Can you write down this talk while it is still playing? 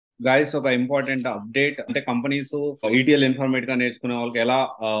Guys ఒక important update అంటే companies ETL Informatica నేర్చుకునే వాళ్ళకి ఎలా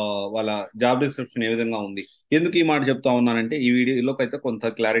వాళ్ళ జాబ్ డిస్క్రిప్షన్ ఏ విధంగా ఉంది. ఎందుకు ఈ మాట చెప్తా ఉన్నానంటే ఈ వీడియోలోకి అయితే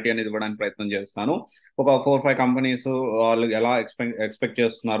కొంత క్లారిటీ అనేది ఇవ్వడానికి ప్రయత్నం చేస్తాను. ఒక 4-5 కంపెనీస్ వాళ్ళు ఎలా ఎక్స్పెక్ట్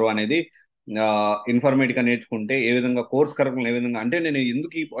చేస్తున్నారు అనేది ఇన్ఫర్మేటికా నేర్చుకుంటే ఏ విధంగా కోర్స్ కరెక్ట్ ఏ విధంగా అంటే నేను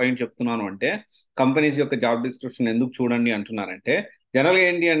ఎందుకు ఈ పాయింట్ చెప్తున్నాను అంటే కంపెనీస్ యొక్క జాబ్ డిస్క్రిప్షన్ ఎందుకు చూడండి అంటున్నానంటే జనరల్గా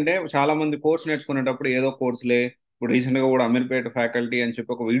ఏంటి అంటే చాలా మంది కోర్స్ నేర్చుకునేటప్పుడు ఏదో కోర్సులే ఇప్పుడు రీసెంట్ గా కూడా అమీర్పేట ఫ్యాకల్టీ అని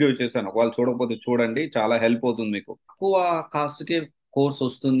చెప్పి ఒక వీడియో చేశాను. వాళ్ళు చూడకపోతే చూడండి, చాలా హెల్ప్ అవుతుంది మీకు. తక్కువ కాస్ట్ కి కోర్స్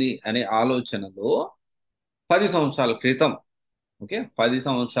వస్తుంది అనే ఆలోచనలో 10 సంవత్సరాల క్రితం, ఓకే, 10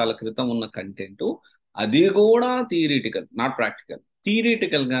 సంవత్సరాల క్రితం ఉన్న కంటెంట్, అది కూడా థియరిటికల్ నాట్ ప్రాక్టికల్.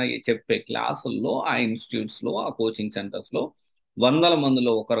 థియరిటికల్ గా చెప్పే క్లాసుల్లో ఆ ఇన్స్టిట్యూట్స్ లో ఆ కోచింగ్ సెంటర్స్ లో వందల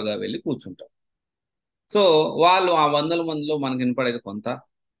మందిలో ఒకరుగా వెళ్ళి కూర్చుంటారు. సో వాళ్ళు ఆ వందల మందిలో మనకి వినపడేది కొంత,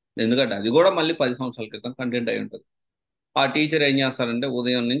 ఎందుకంటే అది కూడా మళ్ళీ 10 సంవత్సరాల క్రితం కంటెంట్ అయి ఉంటుంది. ఆ టీచర్ ఏం చేస్తారంటే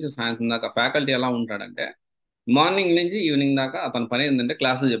ఉదయం నుంచి సాయంత్రం దాకా ఫ్యాకల్టీ ఎలా ఉంటాడంటే మార్నింగ్ నుంచి ఈవినింగ్ దాకా అతని పని ఏంటంటే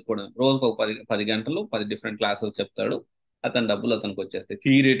క్లాసులు చెప్పుకోవడం. రోజుకు ఒక 10 గంటలు 10 డిఫరెంట్ క్లాసెస్ చెప్తాడు. అతని డబ్బులు అతనికి వచ్చేస్తాయి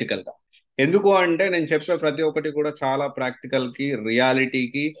థియరిటికల్ గా. ఎందుకు అంటే నేను చెప్పే ప్రతి ఒక్కటి కూడా చాలా ప్రాక్టికల్ కి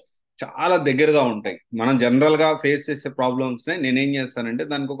రియాలిటీకి చాలా దగ్గరగా ఉంటాయి. మనం జనరల్ గా ఫేస్ చేసే ప్రాబ్లమ్స్ ని నేనేం చేస్తానంటే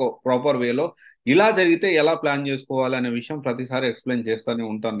దానికి ఒక ప్రాపర్ వేలో ఇలా జరిగితే ఎలా ప్లాన్ చేసుకోవాలి అనే విషయం ప్రతిసారి ఎక్స్ప్లెయిన్ చేస్తూనే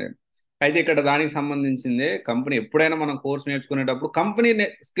ఉంటాను నేను. అయితే ఇక్కడ దానికి సంబంధించిందే కంపెనీ ఎప్పుడైనా మనం కోర్స్ నేర్చుకునేటప్పుడు కంపెనీ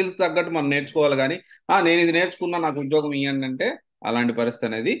స్కిల్స్ తగ్గట్టు మనం నేర్చుకోవాలి. కానీ నేను ఇది నేర్చుకున్నా నాకు ఉద్యోగం ఇవ్వండి అంటే అలాంటి పరిస్థితి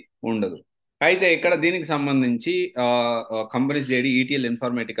అనేది ఉండదు. అయితే ఇక్కడ దీనికి సంబంధించి కంపెనీస్ జేడి ఈటీఎల్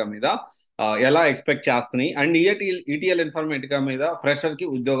ఇన్ఫర్మేటికా మీద ఎలా ఎక్స్పెక్ట్ చేస్తున్నాయి అండ్ ఈటీఎల్ ఇన్ఫర్మేటికా మీద ఫ్రెషర్ కి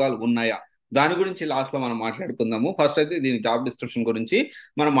ఉద్యోగాలు ఉన్నాయా, దాని గురించి లాస్ట్ లో మనం మాట్లాడుకుందాము. ఫస్ట్ అయితే దీని జాబ్ డిస్క్రిప్షన్ గురించి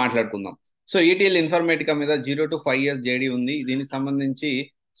మనం మాట్లాడుకుందాం. సో ఈటీఎల్ ఇన్ఫర్మేటికా మీద 0 to 5 years జేడి ఉంది. దీనికి సంబంధించి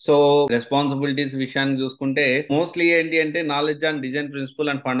సో రెస్పాన్సిబిలిటీస్ విషయాన్ని చూసుకుంటే మోస్ట్లీ ఏంటి అంటే knowledge and design principal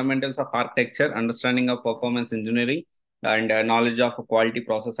and fundamentals of architecture, understanding of performance engineering and knowledge of quality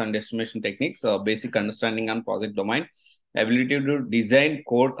process and estimation techniques, basic understanding on project domain, ability to design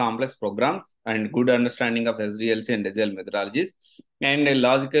code complex programs, and good understanding of SDLC and agile methodologies, and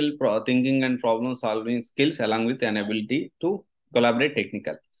logical thinking and problem solving skills along with an ability to collaborate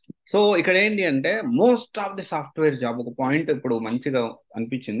technical. So ఇక్కడ ఏంటి అంటే most of the software job ఒక point ఇప్పుడు మంచిగా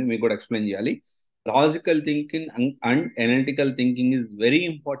అనిపించింది మీకు కూడా explain చేయాలి. Logical thinking and analytical thinking is very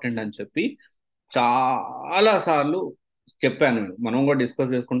important అని చెప్పి చాలా సార్లు చెప్పాను నేను. మనం కూడా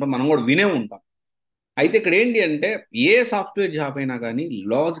డిస్కస్ చేసుకుంటాం, మనం కూడా వినే ఉంటాం. అయితే ఇక్కడ ఏంటి అంటే ఏ సాఫ్ట్వేర్ జాబ్ అయినా కానీ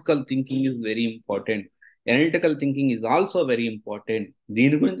logical thinking is very important, analytical thinking is also very important.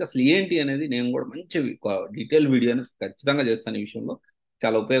 దీని గురించి అసలు ఏంటి అనేది నేను కూడా మంచి డీటెయిల్ వీడియోని ఖచ్చితంగా చేస్తాను. ఈ విషయంలో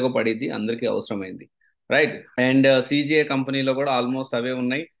చాలా ఉపయోగపడేది, అందరికీ అవసరమైంది, రైట్. అండ్ సిజిఏ కంపెనీలో కూడా ఆల్మోస్ట్ అవే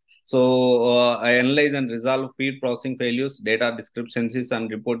ఉన్నాయి. So analyse and resolve feed processing failures, data డిస్క్రిప్షన్సీస్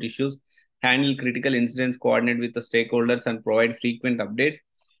and report issues, handle critical incidents, coordinate with the stakeholders, and provide frequent updates.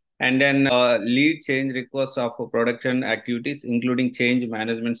 And then lead change requests of production activities, including change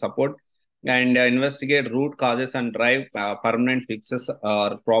management support, and investigate root causes and drive permanent fixes or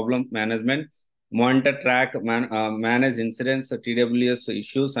problem management, monitor, track, manage incidents, TWS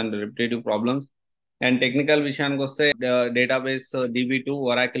issues, and repetitive problems. And technical విషయానికి వస్తే database DB2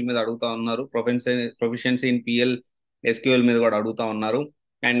 Oracle మీద అడుగుతా ఉన్నారు. Proficiency in PL SQL మీద కూడా అడుగుతా ఉన్నారు.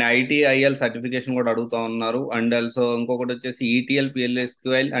 And ITIL certification కూడా అడుగుతా ఉన్నారు. అండ్ ఆల్సో ఇంకొకటి వచ్చేసి ETL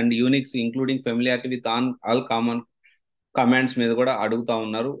PLSQL and Unix including familiarity with all common commands మీద కూడా అడుగుతా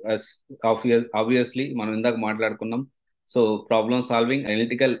ఉన్నారు. ఆబ్వియస్లీ మనం ఇందాక మాట్లాడుకున్నాం. So problem solving,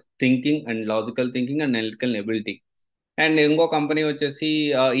 analytical thinking and logical thinking and analytical ability. And ఇంకో కంపెనీ వచ్చేసి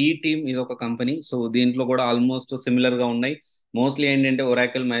ఈ టీమ్, ఇది ఒక కంపెనీ. సో దీంట్లో కూడా ఆల్మోస్ట్ సిమిలర్ గా ఉన్నాయి. మోస్ట్లీ ఏంటంటే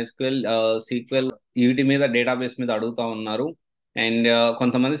ఒరాకిల్, MySQL, SQL వీటి మీద డేటాబేస్ మీద అడుగుతా ఉన్నారు. అండ్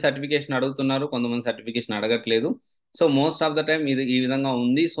కొంతమంది సర్టిఫికేషన్ అడుగుతున్నారు, కొంతమంది సర్టిఫికేషన్ అడగట్లేదు. So most of the time ఇది ఈ విధంగా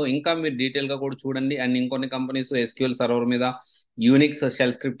ఉంది. సో ఇంకా మీరు డీటెయిల్ గా కూడా చూడండి. అండ్ ఇంకొన్ని కంపెనీస్ SQL సర్వర్ మీద, యూనిక్స్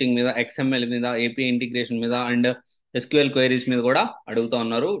షెల్ స్క్రిప్టింగ్ మీద, XML మీద, API ఇంటిగ్రేషన్ మీద అండ్ SQL క్వైరీస్ మీద కూడా అడుగుతా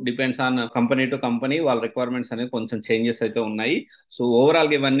ఉన్నారు. Depends on company to company వాళ్ళ రిక్వైర్మెంట్స్ అనేవి కొంచెం చేంజెస్ అయితే ఉన్నాయి. సో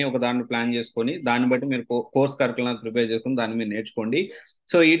ఓవరాల్గా ఇవన్నీ ఒక దాన్ని ప్లాన్ చేసుకొని దాన్ని బట్టి మీరు కోర్స్ కరికులం ప్రిపేర్ చేసుకుని దాన్ని మీరు నేర్చుకోండి.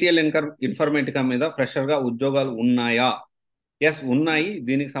 సో ETL ఇన్ఫర్మేటికా మీద ఫ్రెషర్గా ఉద్యోగాలు ఉన్నాయా? ఎస్ ఉన్నాయి.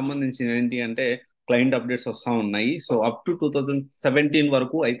 దీనికి సంబంధించి ఏంటి అంటే క్లయింట్ అప్డేట్స్ వస్తూ ఉన్నాయి. సో అప్ టు 2017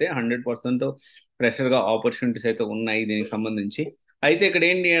 వరకు అయితే 100% ఫ్రెషర్గా ఆపర్చునిటీస్ అయితే ఉన్నాయి దీనికి సంబంధించి. అయితే ఇక్కడ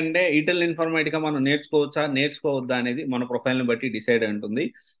ఏంటి అంటే ఈటెల్ ఇన్ఫర్మేటికా మనం నేర్చుకోవచ్చా నేర్చుకోవద్దా అనేది మన ప్రొఫైల్ని బట్టి డిసైడ్ ఉంటుంది.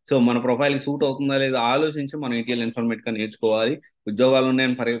 సో మన ప్రొఫైల్కి సూట్ అవుతుందా లేదా ఆలోచించి మనం ఈటీఎల్ ఇన్ఫర్మేటికా నేర్చుకోవాలి. ఉద్యోగాలు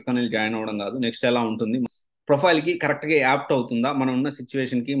ఉన్నాయని పరిగెత్తుకొని జాయిన్ అవ్వడం కాదు. నెక్స్ట్ ఎలా ఉంటుంది ప్రొఫైల్ కి కరెక్ట్ గా యాప్ట్ అవుతుందా, మనం ఉన్న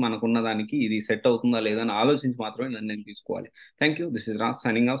సిచ్యువేషన్ కి మనకున్న దానికి ఇది సెట్ అవుతుందా లేదా అని ఆలోచించి మాత్రమే నిర్ణయం తీసుకోవాలి. Thank you. This is Raj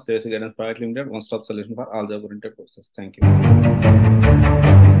signing off CYC guidance private limited, one stop solution for all job oriented courses. Thank you.